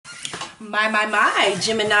My,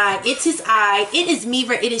 Gemini, it is I, it is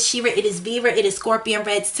Mira, it is Shira, it is Vera, it is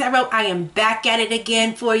ScorpionReddz Tarot. I am back at it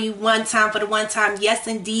again for you, one time for the one time, yes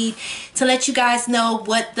indeed, to let you guys know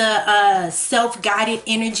what the self-guided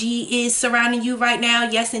energy is surrounding you right now.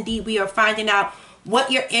 Yes indeed, we are finding out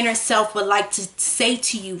what your inner self would like to say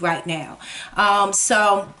to you right now.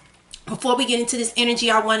 So before we get into this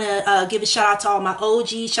energy, I want to give a shout out to all my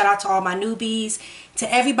OGs, shout out to all my newbies, to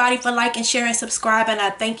everybody for liking, sharing, subscribing.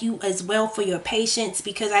 I thank you as well for your patience,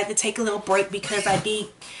 because I had to take a little break because I did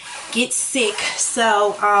get sick.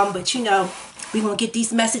 So, but you know, we're going to get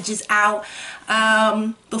these messages out.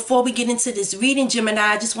 Before we get into this reading, Gemini,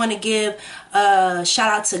 I just want to give a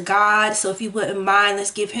shout out to God. So if you wouldn't mind,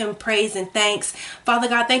 let's give him praise and thanks. Father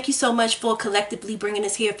God, thank you so much for collectively bringing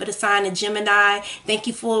us here for the sign of Gemini. Thank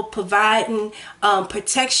you for providing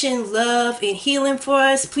protection, love, and healing for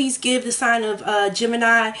us. Please give the sign of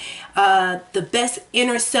Gemini the best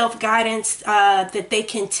inner self guidance that they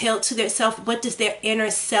can tell to their self. What does their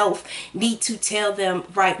inner self need to tell them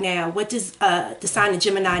right now? What does the sign of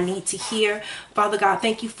Gemini need to hear? Father God,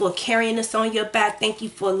 thank you for carrying us on your back. Thank you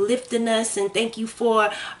for lifting us, and thank you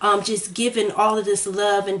for just giving all of this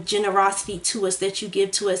love and generosity to us that you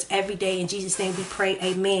give to us every day. In Jesus' name we pray,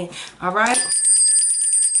 amen. All right,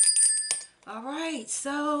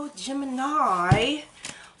 so Gemini,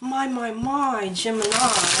 my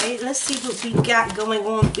Gemini, let's see what we got going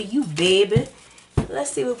on for you, baby.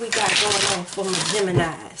 Let's see what we got going on for my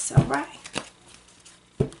Geminis. All right,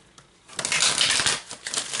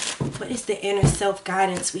 what is the inner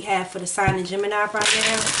self-guidance we have for the sign of Gemini right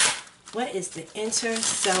now? What is the inner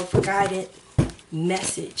self-guided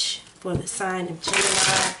message for the sign of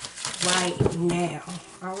Gemini right now?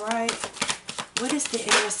 All right, what is the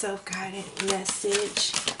inner self-guided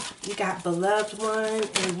message? We got beloved one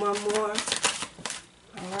and one more.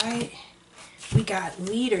 All right, we got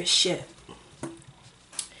leadership.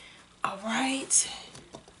 All right,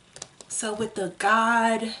 so with the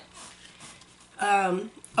God,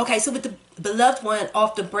 okay, so with the beloved one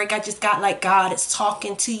off the break, I just got like God is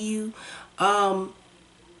talking to you.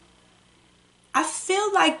 I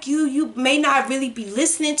feel like you may not really be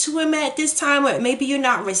listening to him at this time, or maybe you're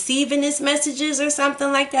not receiving his messages or something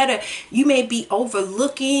like that, or you may be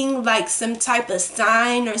overlooking like some type of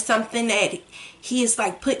sign or something that he is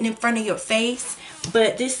like putting in front of your face.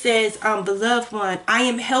 But this says, beloved one, I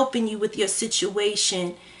am helping you with your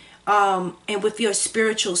situation, and with your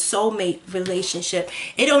spiritual soulmate relationship.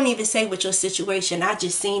 It don't even say with your situation. I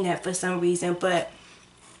just seen that for some reason, but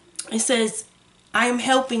it says, I am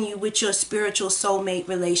helping you with your spiritual soulmate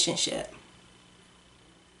relationship.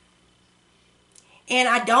 And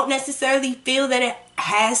I don't necessarily feel that it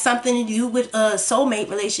has something to do with a soulmate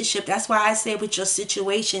relationship. That's why I say with your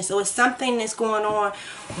situation. So it's something that's going on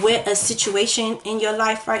with a situation in your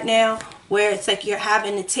life right now, where it's like you're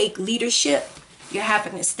having to take leadership. You're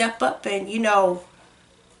having to step up and, you know,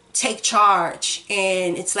 take charge.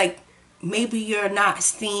 And it's like maybe you're not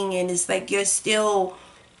seeing, and it's like you're still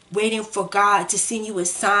waiting for God to send you a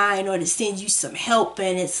sign or to send you some help.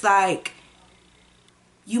 And it's like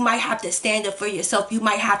you might have to stand up for yourself. You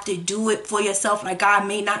might have to do it for yourself. Like God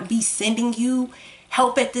may not be sending you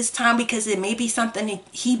help at this time, because it may be something that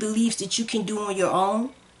he believes that you can do on your own.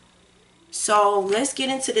 So let's get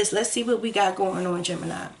into this. Let's see what we got going on,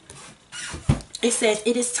 Gemini. It says,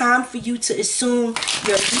 it is time for you to assume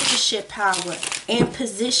your leadership power and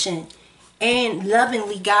position and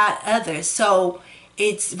lovingly guide others. So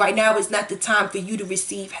it's right now, it's not the time for you to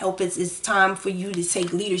receive help. It's time for you to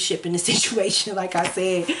take leadership in the situation, like I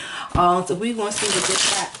said. So we're going to see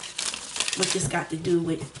what this got to do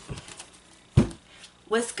with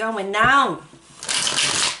what's going on.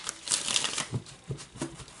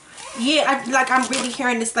 Yeah, I'm really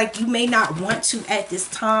hearing this, like you may not want to at this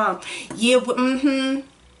time. Yeah,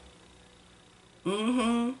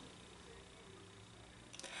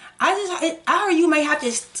 I heard you may have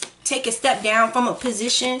to take a step down from a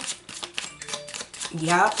position.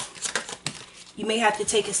 Yep. You may have to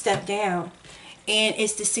take a step down. And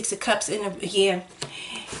it's the Six of Cups in the, yeah.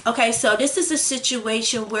 Okay, so this is a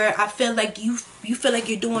situation where I feel like you feel like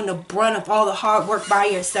you're doing the brunt of all the hard work by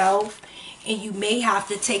yourself. And you may have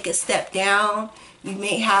to take a step down. You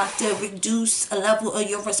may have to reduce a level of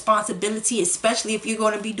your responsibility, especially if you're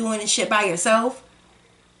going to be doing this shit by yourself.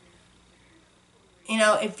 You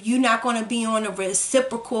know, if you're not going to be on the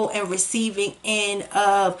reciprocal and receiving end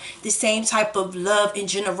of the same type of love and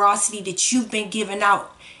generosity that you've been giving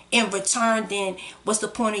out in return, then what's the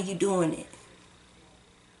point of you doing it?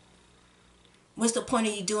 What's the point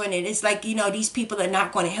of you doing it? It's like, you know, these people are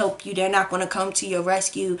not going to help you. They're not going to come to your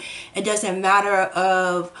rescue. It doesn't matter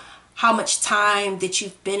of how much time that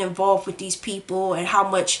you've been involved with these people, and how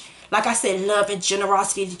much, like I said, love and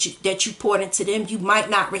generosity that you poured into them. You might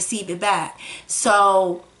not receive it back.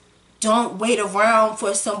 So don't wait around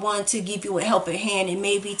for someone to give you a helping hand. It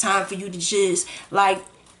may be time for you to just like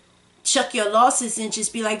chuck your losses and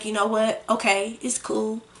just be like, you know what, okay, it's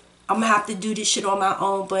cool, I'm gonna have to do this shit on my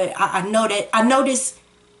own, but I know this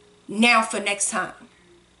now for next time.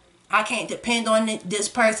 I can't depend on this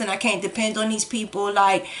person. I can't depend on these people.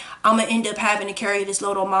 Like, I'm gonna end up having to carry this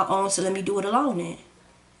load on my own, so let me do it alone then.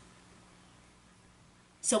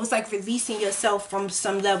 So it's like releasing yourself from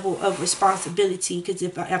some level of responsibility, because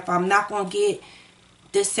if I'm not gonna get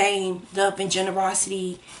the same love and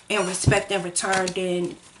generosity and respect in return,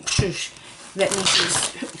 then let me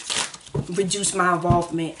just reduce my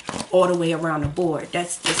involvement all the way around the board.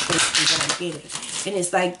 That's basically what I'm getting. And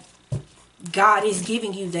it's like God is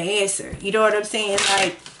giving you the answer. You know what I'm saying?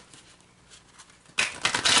 Like,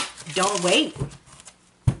 don't wait.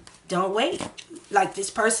 Don't wait. Like, this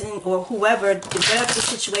person or whoever, whatever the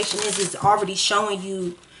situation is already showing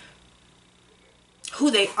you who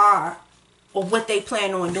they are or what they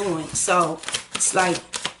plan on doing. So it's like,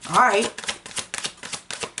 all right,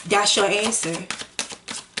 that's your answer.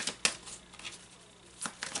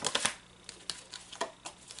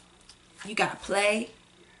 You gotta play.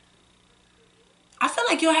 I feel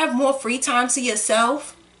like you'll have more free time to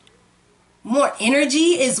yourself, more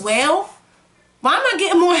energy as well. Why am I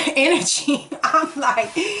getting more energy? I'm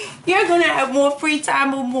like, you're gonna have more free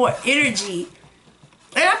time with more energy.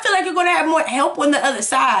 And I feel like you're gonna have more help on the other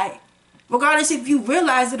side, regardless if you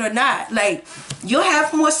realize it or not. Like, you'll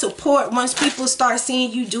have more support once people start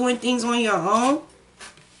seeing you doing things on your own.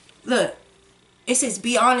 Look, it says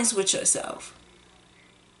be honest with yourself.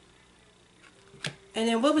 And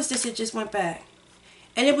then what was this? It just went back.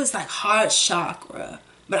 And it was like heart chakra.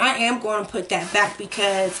 But I am going to put that back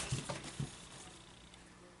because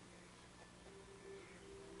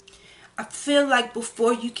I feel like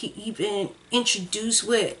before you can even introduce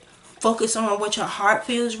focus on what your heart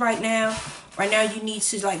feels right now you need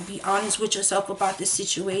to like be honest with yourself about the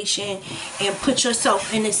situation and put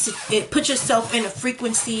yourself in a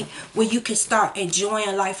frequency where you can start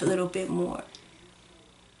enjoying life a little bit more.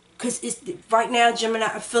 Because it's right now, Gemini,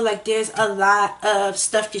 I feel like there's a lot of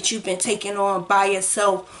stuff that you've been taking on by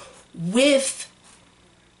yourself with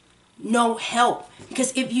no help.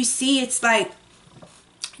 Because if you see, it's like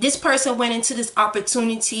this person went into this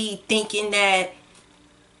opportunity thinking that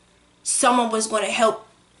someone was going to help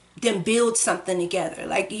them build something together.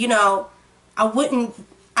 Like, you know,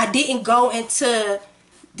 I didn't go into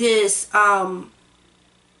this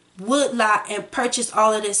woodlot and purchase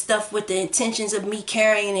all of this stuff with the intentions of me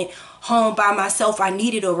carrying it home by myself. I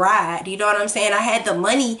needed a ride. You know what I'm saying? I had the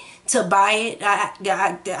money to buy it.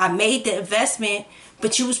 I made the investment,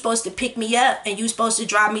 but you were supposed to pick me up and you were supposed to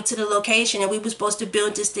drive me to the location and we were supposed to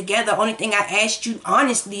build this together. Only thing I asked you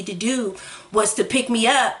honestly to do was to pick me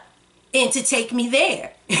up and to take me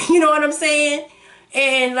there. You know what I'm saying?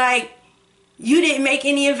 And like, you didn't make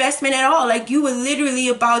any investment at all. Like, you were literally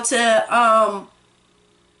about to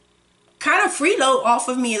kind of freeload off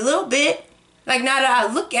of me a little bit. Like, now that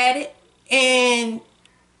I look at it, and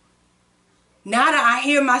now that I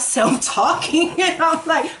hear myself talking, and I'm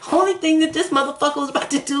like, only thing that this motherfucker was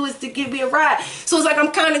about to do is to give me a ride. So it's like,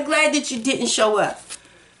 I'm kind of glad that you didn't show up,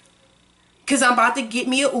 because I'm about to get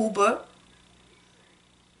me an Uber.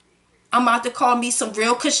 I'm about to call me some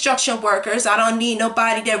real construction workers. I don't need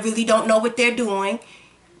nobody that really don't know what they're doing.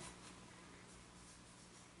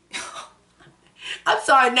 I'm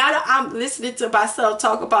sorry, now that I'm listening to myself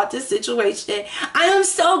talk about this situation, I am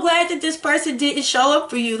so glad that this person didn't show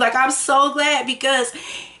up for you. Like, I'm so glad, because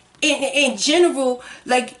in general,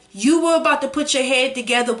 like, you were about to put your head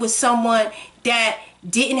together with someone that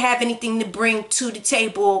didn't have anything to bring to the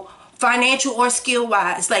table, financial or skill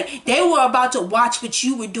wise. Like, they were about to watch what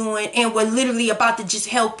you were doing and were literally about to just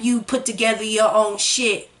help you put together your own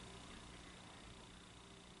shit.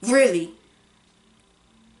 Really.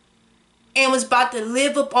 And was about to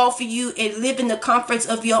live up off of you and live in the comforts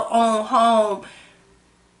of your own home,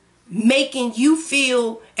 making you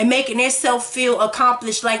feel and making themselves feel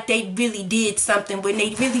accomplished, like they really did something when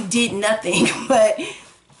they really did nothing. But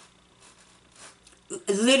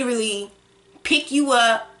literally pick you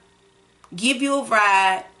up, give you a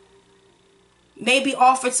ride, maybe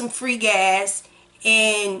offer some free gas,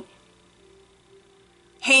 and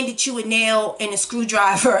handed you a nail and a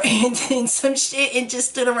screwdriver and some shit, and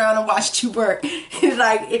just stood around and watched you work.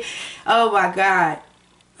 Like, oh my God.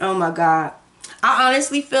 Oh my God. I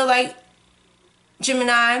honestly feel like,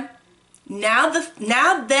 Gemini, now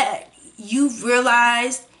that you've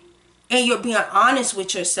realized and you're being honest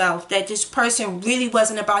with yourself that this person really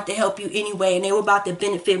wasn't about to help you anyway, and they were about to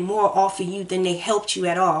benefit more off of you than they helped you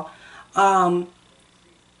at all.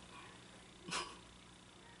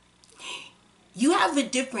 You have a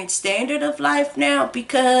different standard of life now,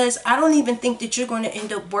 because I don't even think that you're going to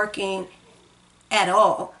end up working at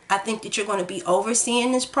all. I think that you're going to be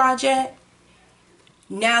overseeing this project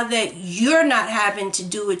now that you're not having to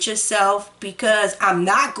do it yourself, because I'm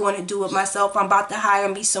not going to do it myself. I'm about to hire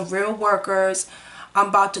me some real workers. I'm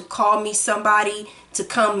about to call me somebody to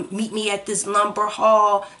come meet me at this lumber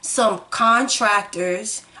hall, some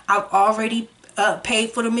contractors. I've already paid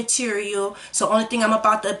for the material, so only thing I'm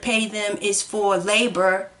about to pay them is for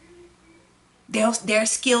labor, their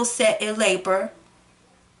skill set in labor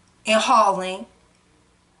and hauling.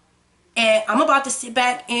 And I'm about to sit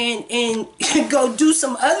back and go do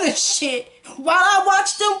some other shit while I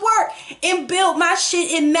watch them work and build my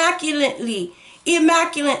shit immaculately.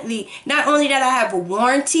 Not only that, I have a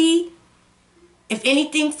warranty. If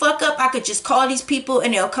anything fuck up, I could just call these people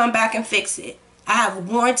and they'll come back and fix it. I have a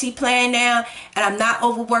warranty plan now, and I'm not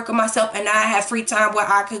overworking myself, and I have free time where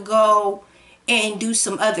I could go and do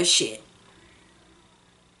some other shit.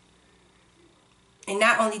 And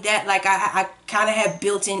not only that, like I kind of have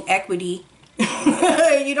built-in equity.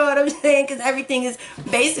 You know what I'm saying? Because everything is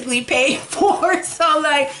basically paid for. So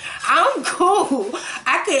like, I'm cool.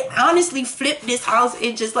 I could honestly flip this house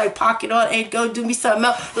and just like pocket on and go do me something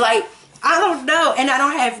else. Like, I don't know. And I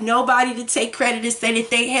don't have nobody to take credit and say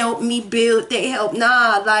that they helped me build. They helped.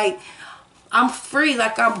 Nah, like, I'm free.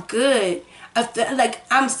 Like, I'm good. Like,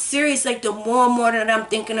 I'm serious. Like, the more and more that I'm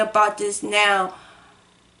thinking about this now,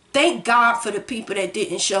 thank God for the people that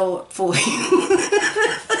didn't show up for you.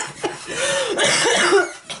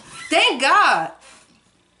 Thank God.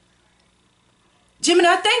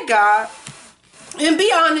 Gemini, thank God. And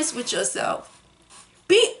be honest with yourself.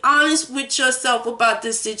 Be honest with yourself about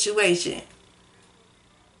this situation.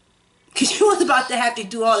 Because you was about to have to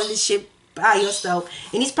do all of this shit by yourself.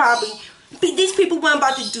 And these people weren't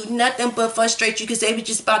about to do nothing but frustrate you, because they were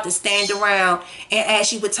just about to stand around and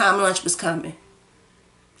ask you what time lunch was coming.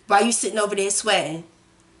 While you sitting over there sweating.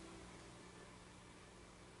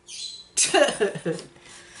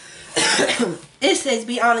 It says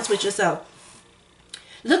be honest with yourself.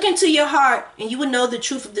 Look into your heart and you will know the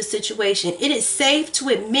truth of the situation. It is safe to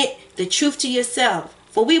admit the truth to yourself,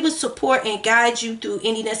 for we will support and guide you through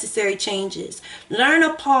any necessary changes. Lean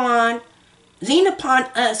upon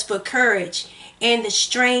us for courage and the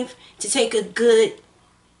strength to take a good...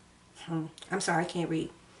 I'm sorry, I can't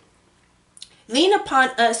read. Lean upon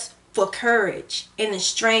us for courage and the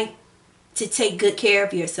strength to take good care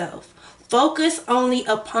of yourself. Focus only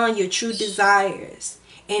upon your true desires,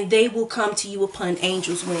 and they will come to you upon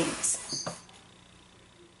angels' wings.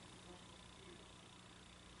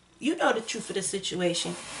 You know the truth of the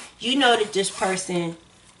situation. You know that this person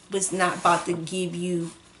was not about to give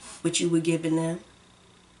you what you were giving them.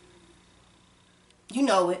 You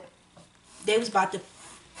know it. They was about to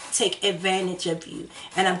take advantage of you.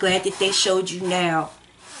 And I'm glad that they showed you now,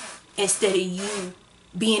 instead of you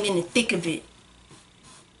being in the thick of it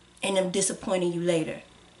and them disappointing you later.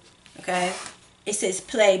 Okay? It says,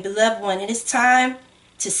 play, beloved one, it is time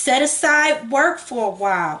to set aside work for a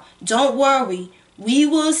while. Don't worry. We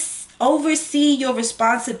will oversee your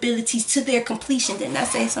responsibilities to their completion. Didn't I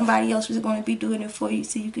say somebody else was going to be doing it for you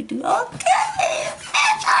so you could do? Okay.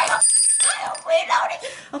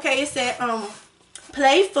 Okay, it said,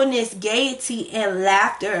 playfulness, gaiety, and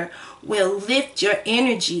laughter will lift your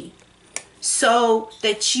energy so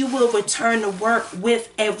that you will return to work with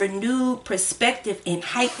a renewed perspective and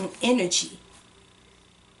heightened energy.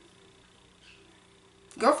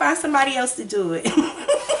 Go find somebody else to do it.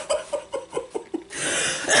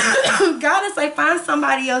 God is like, find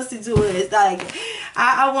somebody else to do it. It's like,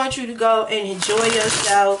 I want you to go and enjoy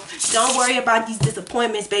yourself. Don't worry about these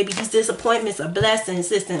disappointments, baby. These disappointments are blessings.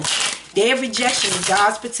 Listen, their rejection is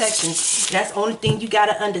God's protection. That's the only thing you got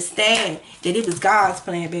to understand. That it was God's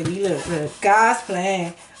plan, baby. Look. God's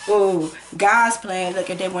plan. Oh, God's plan. Look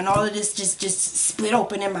at that. When all of this just split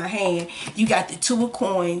open in my hand, you got the two of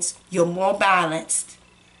coins. You're more balanced.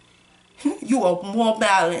 You are more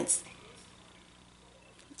balanced.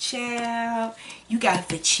 Child, you got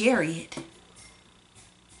the Chariot.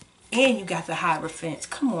 And you got the Hierophant.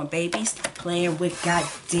 Come on, baby. Stop playing with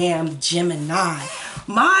goddamn Gemini.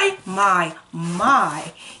 My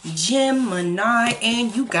Gemini.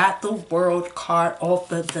 And you got the World card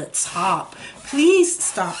off of the top. Please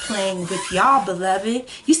stop playing with y'all, beloved.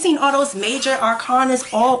 You seen all those major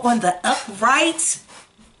arcanas all on the upright?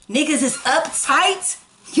 Niggas is uptight.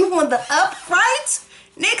 You on the upright?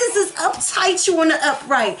 Niggas is uptight, you on the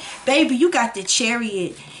upright. Baby, you got the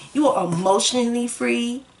Chariot. You are emotionally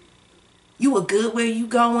free. You are good where you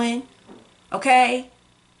going. Okay?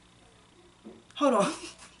 Hold on.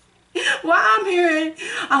 While I'm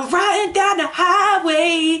riding down the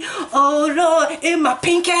highway. Oh Lord, in my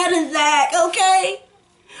pink Cadillac. Okay?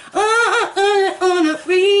 On the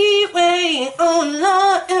freeway. Oh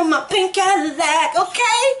Lord, in my pink Cadillac.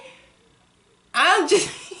 Okay? I'm just,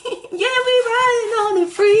 yeah, we riding on the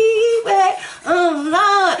freeway. Oh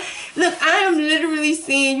Lord. Look, I am literally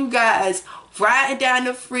seeing you guys riding down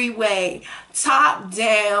the freeway, top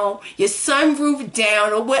down, your sunroof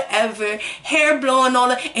down or whatever, hair blowing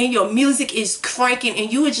on it, and your music is cranking,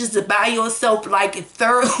 and you are just by yourself, like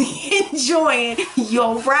thoroughly enjoying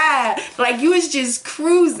your ride, like you was just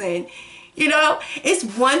cruising. You know, it's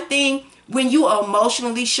one thing when you are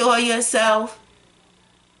emotionally sure of yourself,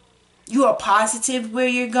 you are positive where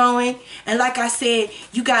you're going, and like I said,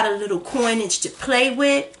 you got a little coinage to play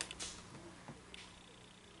with.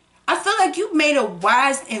 I feel like you made a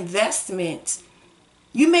wise investment.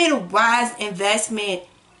 You made a wise investment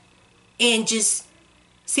in just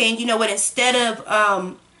saying, you know what, instead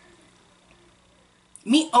of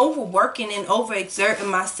me overworking and overexerting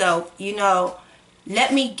myself, you know,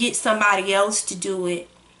 let me get somebody else to do it.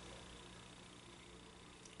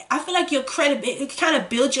 I feel like your credibility, it kind of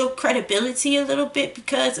builds your credibility a little bit,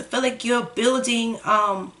 because I feel like you're building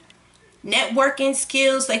networking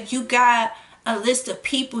skills. Like you got a list of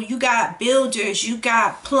people, you got builders, you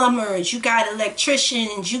got plumbers, you got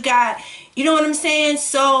electricians, you got, you know what I'm saying?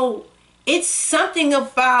 So it's something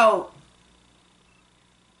about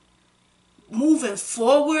moving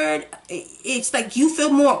forward. It's like you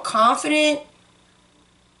feel more confident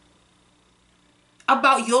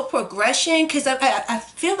about your progression, because I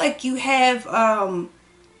feel like you have a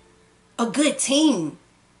good team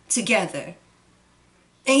together,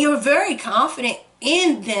 and you're very confident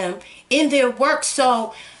in them, in their work.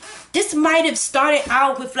 So this might have started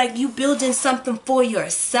out with like you building something for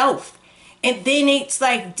yourself, and then it's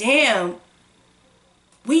like, damn,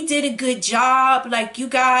 we did a good job, like you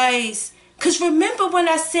guys. Because remember when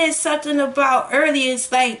I said something about earlier,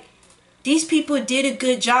 it's like these people did a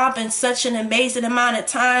good job in such an amazing amount of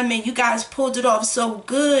time, and you guys pulled it off so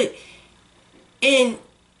good, and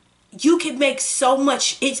you can make so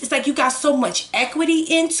much. It's like you got so much equity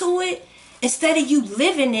into it. Instead of you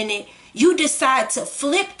living in it, you decide to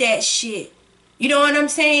flip that shit, you know what I'm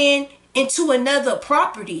saying, into another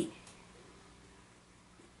property.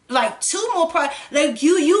 Like two more like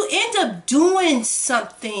you end up doing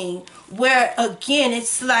something where, again,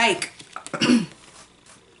 it's like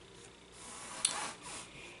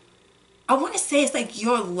I want to say it's like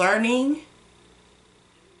you're learning.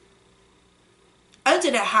 Under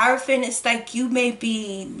the Hierophant, it's like you may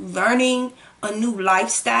be learning a new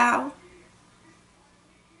lifestyle.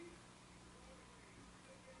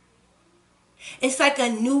 It's like a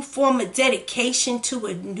new form of dedication to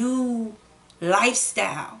a new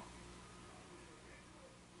lifestyle.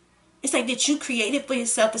 It's like that you created for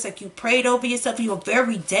yourself. It's like you prayed over yourself. You are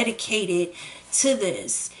very dedicated to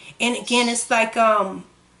this. And again, it's like, I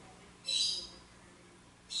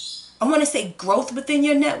want to say growth within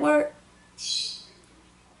your network.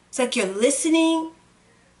 It's like you're listening.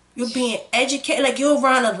 You're being educated. Like you're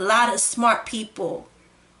around a lot of smart people.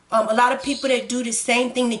 A lot of people that do the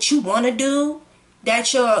same thing that you want to do,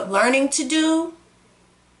 that you're learning to do.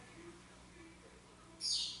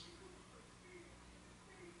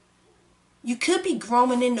 You could be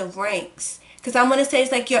growing in the ranks. Because I'm going to say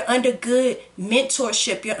it's like you're under good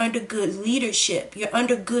mentorship. You're under good leadership. You're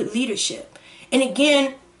under good leadership. And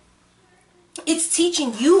again, it's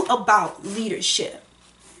teaching you about leadership.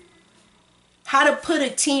 How to put a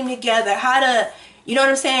team together. How to, you know what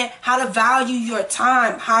I'm saying? How to value your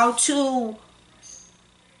time. How to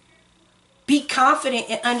be confident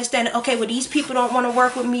and understand, okay, well, these people don't want to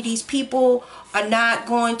work with me. These people are not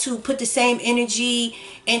going to put the same energy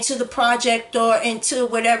into the project or into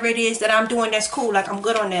whatever it is that I'm doing. That's cool. Like, I'm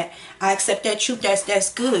good on that. I accept that truth.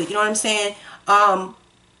 That's good. You know what I'm saying?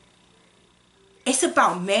 It's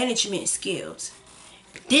about management skills.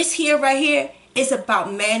 This here right here is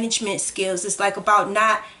about management skills. It's like about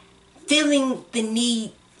not feeling the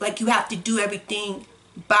need like you have to do everything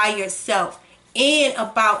by yourself, and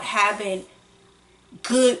about having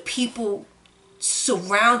good people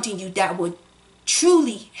surrounding you that will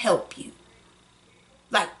truly help you.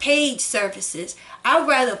 Like paid services. I'd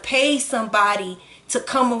rather pay somebody to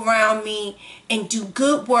come around me and do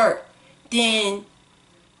good work than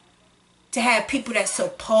to have people that's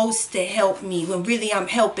supposed to help me when really I'm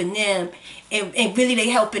helping them, and really they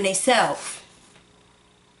helping themselves.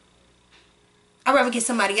 I'd rather get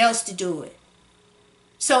somebody else to do it.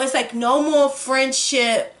 So it's like no more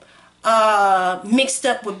friendship mixed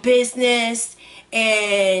up with business,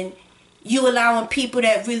 and you allowing people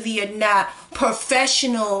that really are not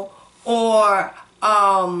professional or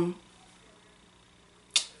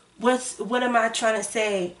what am I trying to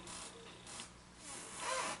say?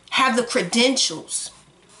 Have the credentials.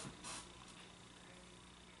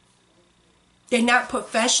 They're not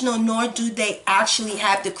professional, nor do they actually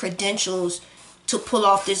have the credentials to pull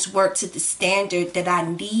off this work to the standard that I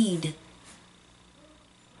need.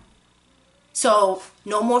 So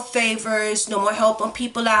no more favors, no more helping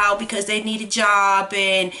people out because they need a job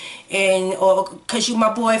and or because you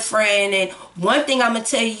my boyfriend. And one thing I'm gonna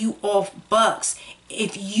tell you off bucks,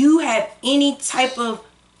 if you have any type of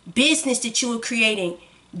business that you are creating,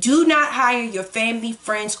 do not hire your family,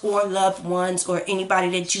 friends, or loved ones, or anybody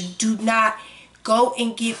that you do not. Go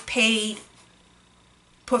and get paid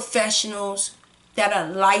professionals that are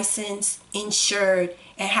licensed, insured,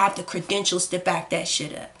 and have the credentials to back that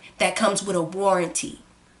shit up. That comes with a warranty.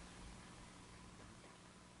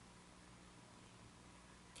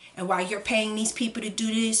 And while you're paying these people to do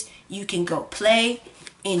this, you can go play,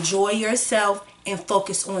 enjoy yourself, and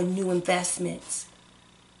focus on new investments.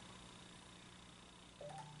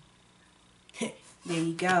 There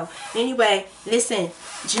you go. Anyway, listen,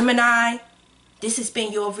 Gemini, this has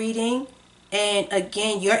been your reading. And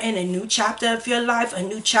again, you're in a new chapter of your life, a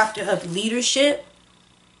new chapter of leadership.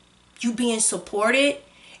 You being supported.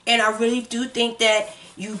 And I really do think that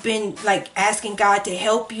you've been like asking God to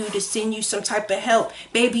help you, to send you some type of help.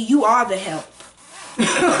 Baby, you are the help.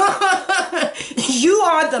 You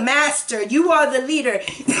are the master. You are the leader.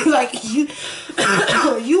 Like you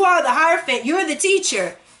are the hierophant. You're the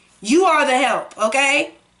teacher. You are the help,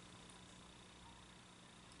 okay?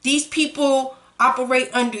 These people operate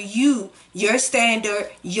under you, your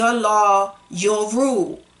standard, your law, your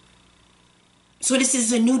rule. So this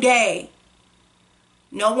is a new day.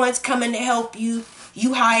 No one's coming to help you.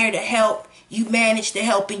 You hire the help. You manage the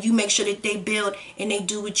help, and you make sure that they build and they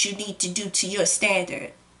do what you need to do to your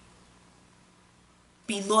standard.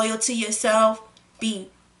 Be loyal to yourself. Be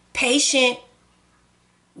patient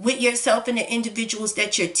with yourself and the individuals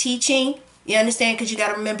that you're teaching. You understand? Because you got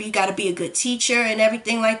to remember, you got to be a good teacher and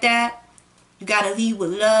everything like that. You got to lead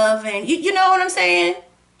with love, and you know what I'm saying?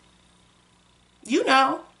 You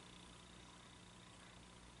know.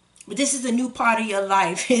 But this is a new part of your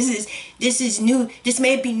life. This is new. This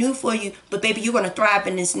may be new for you, but baby, you're going to thrive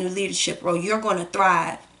in this new leadership role. You're going to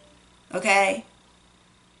thrive. Okay?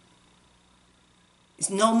 It's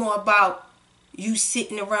no more about you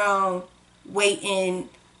sitting around waiting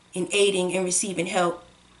and aiding and receiving help.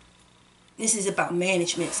 This is about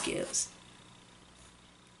management skills.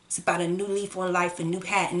 It's about a new leaf on life, a new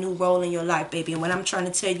hat, a new role in your life, baby. And when I'm trying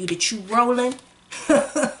to tell you that you rolling,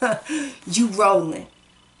 you rolling.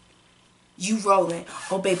 You rolling.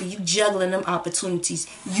 Oh, baby, you juggling them opportunities.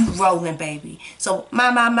 You rolling, baby. So,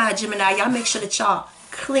 my, Gemini, y'all make sure that y'all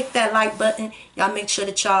click that like button. Y'all make sure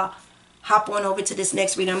that y'all hop on over to this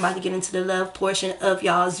next reading. I'm about to get into the love portion of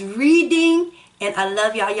y'all's reading. And I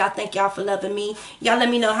love y'all. Y'all thank y'all for loving me. Y'all let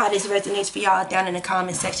me know how this resonates for y'all down in the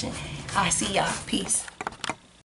comment section. I see y'all. Peace.